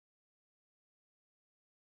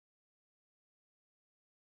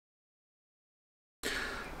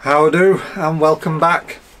How do, and welcome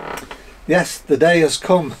back. Yes, the day has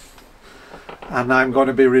come and I'm going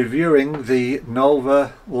to be reviewing the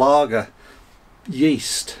Novalager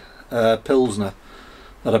yeast Pilsner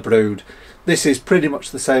that I brewed. This is pretty much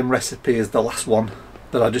the same recipe as the last one,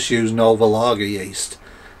 but I just used Novalager yeast.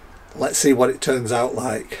 Let's see what it turns out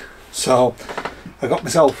like. So I got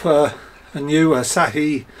myself a new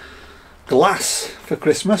Asahi glass for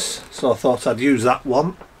Christmas, so I thought I'd use that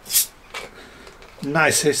one.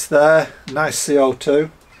 Nice hiss there, nice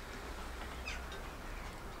CO2.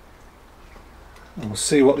 And we'll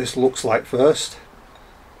see what this looks like first.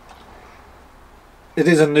 It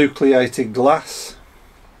is a nucleated glass,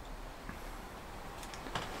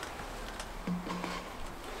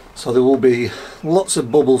 so there will be lots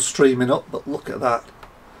of bubbles streaming up, but look at that.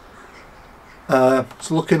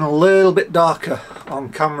 It's looking a little bit darker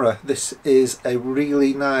on camera. This is a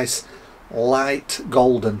really nice light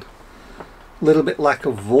golden, little bit like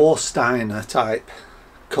a Vorsteiner type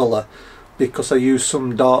colour, because I used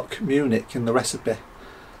some dark Munich in the recipe,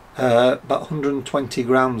 about 120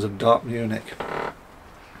 grams of dark Munich.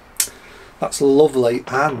 That's lovely,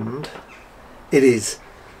 and it is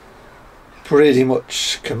pretty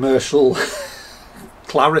much commercial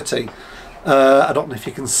clarity. I don't know if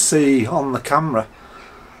you can see on the camera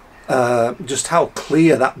just how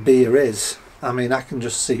clear that beer is. I mean, I can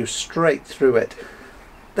just see straight through it.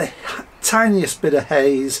 The tiniest bit of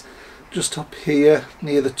haze just up here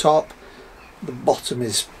near the top. The bottom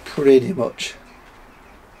is pretty much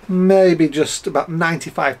maybe just about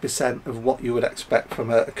 95% of what you would expect from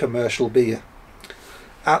a commercial beer.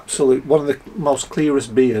 Absolute, one of the most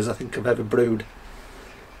clearest beers I think I've ever brewed.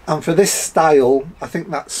 And for this style, I think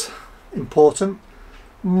that's important,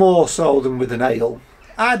 more so than with an ale.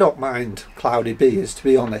 I don't mind cloudy beers, to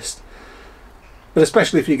be honest, but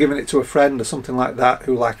especially if you're giving it to a friend or something like that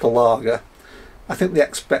who like a lager, I think they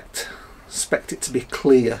expect it to be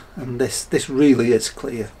clear, and this really is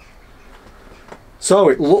clear. So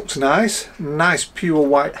it looks nice pure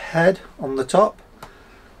white head on the top.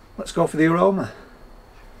 Let's go for the aroma.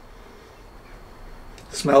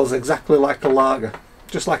 It smells exactly like a lager,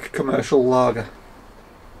 just like a commercial lager.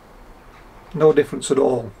 No difference at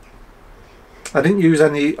all. I didn't use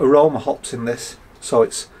any aroma hops in this, so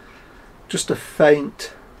it's just a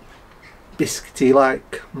faint biscuity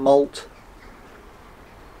like malt,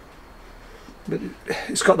 but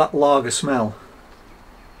it's got that lager smell.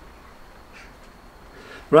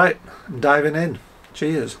 Right, I'm diving in.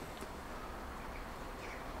 Cheers.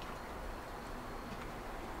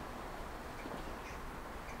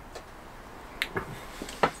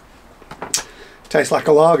 Tastes like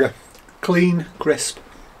a lager. Clean, crisp,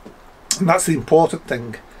 and that's the important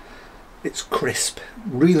thing. It's crisp,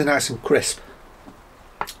 really nice and crisp.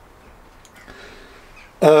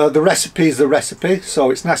 The recipe is the recipe,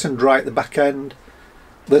 so it's nice and dry at the back end.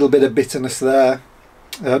 A little bit of bitterness there,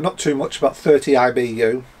 not too much, about 30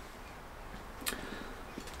 IBU.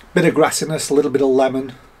 Bit of grassiness, a little bit of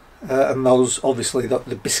lemon, and those obviously the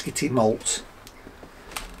biscuity malts.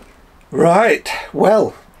 Right,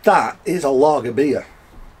 well, that is a lager beer.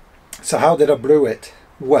 So how did I brew it?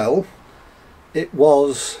 Well, I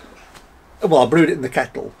brewed it in the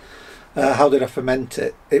kettle. How did I ferment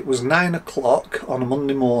it? It was 9 o'clock on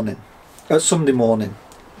a Sunday morning.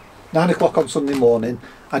 9 o'clock on Sunday morning,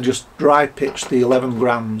 I just dry pitched the 11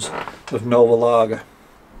 grams of Novalager.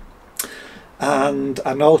 And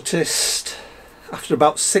I noticed after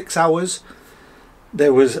about 6 hours,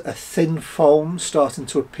 there was a thin foam starting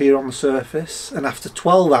to appear on the surface. And after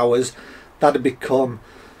 12 hours, that had become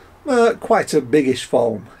quite a biggish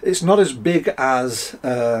foam. It's not as big as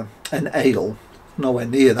an ale, nowhere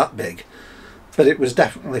near that big, but it was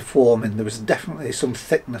definitely forming. There was definitely some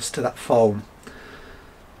thickness to that foam.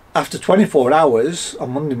 After 24 hours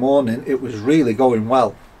on Monday morning, it was really going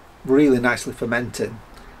well, really nicely fermenting,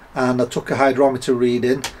 and I took a hydrometer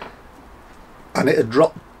reading and it had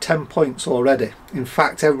dropped 10 points already. In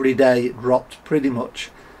fact, every day it dropped pretty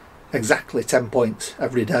much exactly 10 points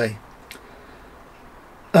every day.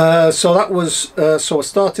 So that was so I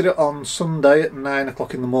started it on Sunday at 9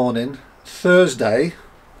 o'clock in the morning. Thursday,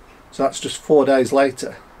 so that's just 4 days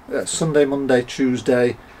later, Sunday, Monday,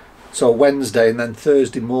 Tuesday, so Wednesday, and then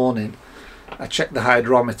Thursday morning I checked the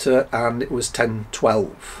hydrometer and it was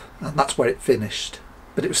 10:12, and that's where it finished,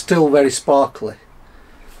 but it was still very sparkly.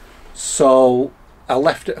 So I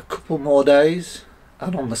left it a couple more days,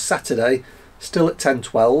 and on the Saturday still at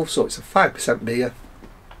 10:12, so it's a 5% beer.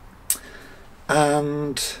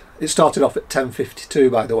 And it started off at 10:52,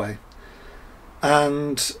 by the way,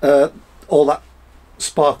 and all that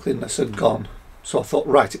sparkliness had gone, so I thought,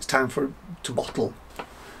 right, it's time to bottle.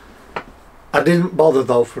 I didn't bother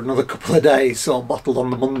though for another couple of days, so I bottled on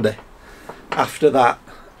the Monday after that.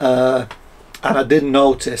 And I did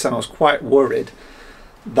notice, and I was quite worried,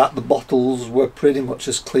 that the bottles were pretty much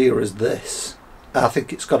as clear as this. I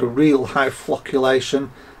think it's got a real high flocculation,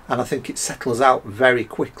 and I think it settles out very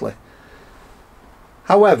quickly.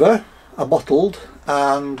 However, I bottled,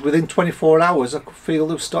 and within 24 hours I could feel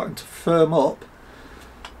they were starting to firm up,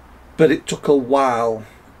 but it took a while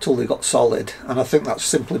till they got solid, and I think that's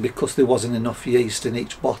simply because there wasn't enough yeast in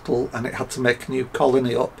each bottle and it had to make a new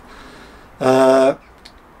colony up.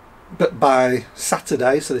 But by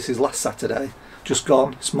Saturday, so this is last Saturday, just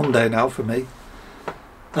gone, it's Monday now for me,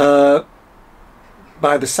 by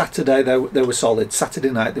the Saturday they were solid. Saturday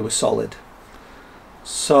night they were solid.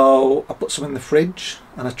 So I put some in the fridge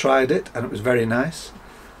and I tried it, and it was very nice.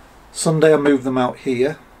 Sunday I moved them out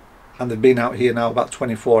here, and they've been out here now about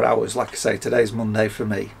 24 hours. Like I say, today's Monday for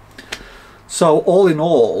me. So all in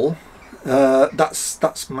all,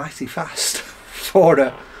 that's mighty fast for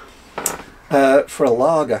a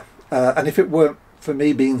lager. And if it weren't for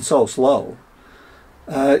me being so slow,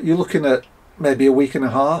 you're looking at maybe a week and a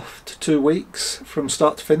half to 2 weeks from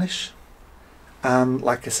start to finish. And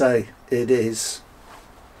like I say, it is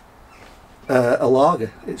a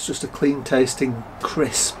lager. It's just a clean tasting,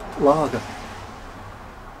 crisp lager.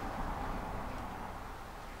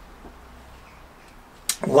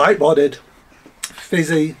 Light bodied,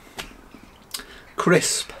 fizzy,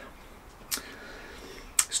 crisp.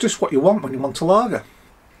 It's just what you want when you want a lager.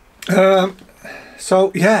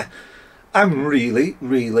 So yeah, I'm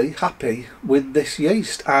really happy with this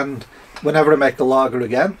yeast, and whenever I make a lager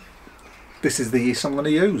again, this is the yeast I'm going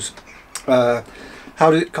to use.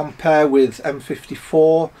 How does it compare with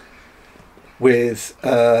M54, with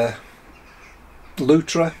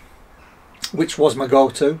Lutra, which was my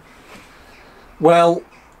go-to? Well,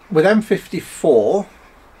 with M54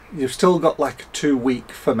 you've still got like a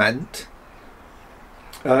 2-week ferment,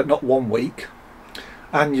 not 1 week,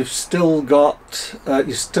 and you've still got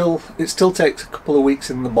it still takes a couple of weeks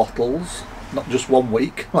in the bottles, not just 1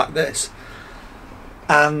 week like this.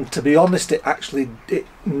 And to be honest, it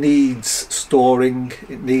needs storing,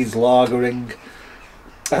 it needs lagering.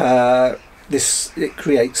 It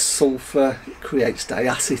creates sulphur, it creates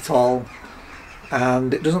diacetyl,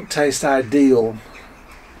 and it doesn't taste ideal,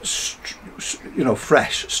 you know,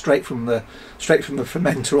 fresh, straight from the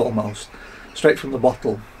fermenter, almost straight from the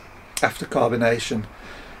bottle after carbonation.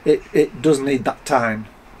 It does need that time.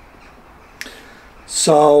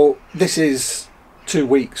 So this is 2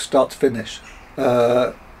 weeks start to finish,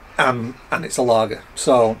 and it's a lager,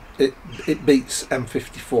 so it beats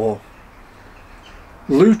M54.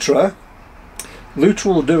 Lutra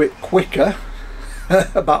will do it quicker,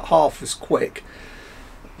 about half as quick,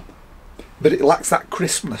 but it lacks that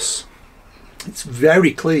crispness. It's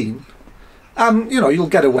very clean, and you know, you'll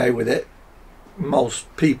get away with it. Most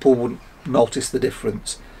people wouldn't notice the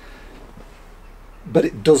difference, but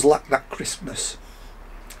it does lack that crispness,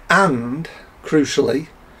 and crucially,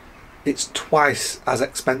 it's twice as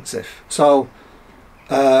expensive. So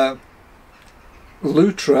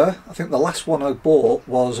Lutra, I think the last one I bought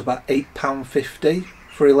was about £8.50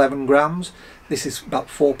 for 11 grams. This is about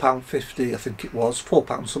 £4.50, I think it was,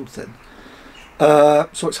 £4 something.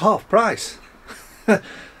 So it's half price.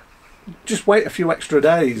 Just wait a few extra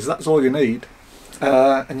days, that's all you need,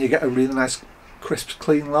 and you get a really nice crisp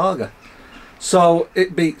clean lager. So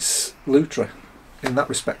it beats Lutra in that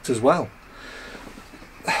respect as well.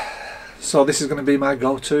 So this is going to be my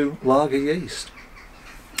go-to lager yeast.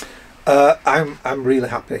 I'm really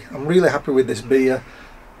happy. I'm really happy with this beer,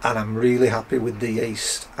 and I'm really happy with the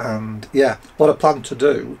yeast. And yeah, what I plan to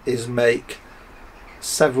do is make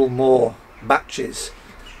several more batches.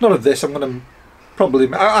 Not of this. I'm going to probably,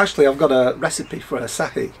 actually I've got a recipe for a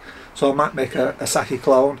Asahi, so I might make a Asahi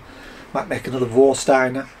clone, might make another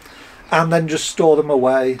Vorsteiner, and then just store them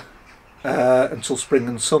away until spring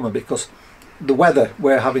and summer, because the weather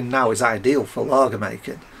we're having now is ideal for lager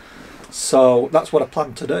making. So that's what I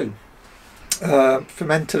plan to do.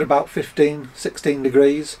 Fermented about 15-16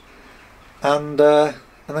 degrees, and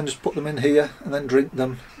then just put them in here and then drink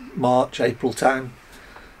them March, April time,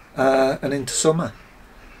 and into summer.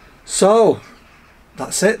 So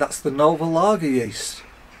that's it. That's the Novalager yeast.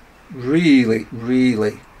 Really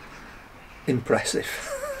impressive.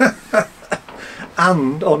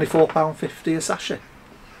 And only £4.50 a sachet.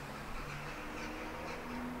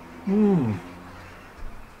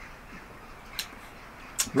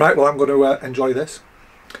 Right, well, I'm going to enjoy this.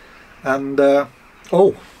 And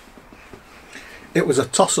oh, it was a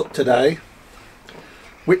toss-up today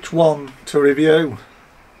which one to review.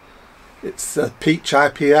 It's a peach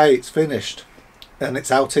IPA. It's finished and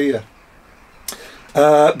it's out here.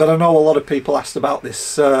 But I know a lot of people asked about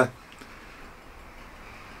this, well,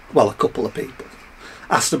 a couple of people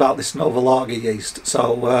asked about this Novalager yeast,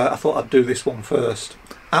 so I thought I'd do this one first.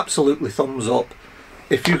 Absolutely thumbs up.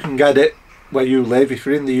 If you can get it where you live, if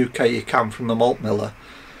you're in the UK you can, from the malt miller.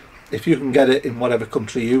 If you can get it in whatever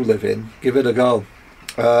country you live in, give it a go.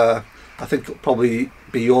 I think it'll probably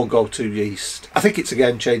be your go-to yeast. I think it's a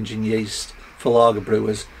game-changing yeast for lager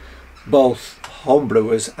brewers, both home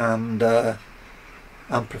brewers and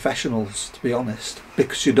professionals, to be honest,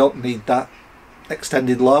 because you don't need that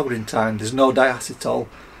extended lagering time. There's no diacetyl,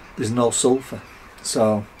 there's no sulphur,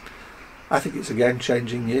 so I think it's a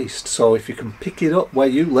game-changing yeast. So if you can pick it up where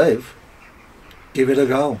you live, give it a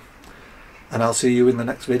go, and I'll see you in the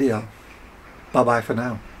next video. Bye bye for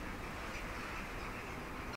now.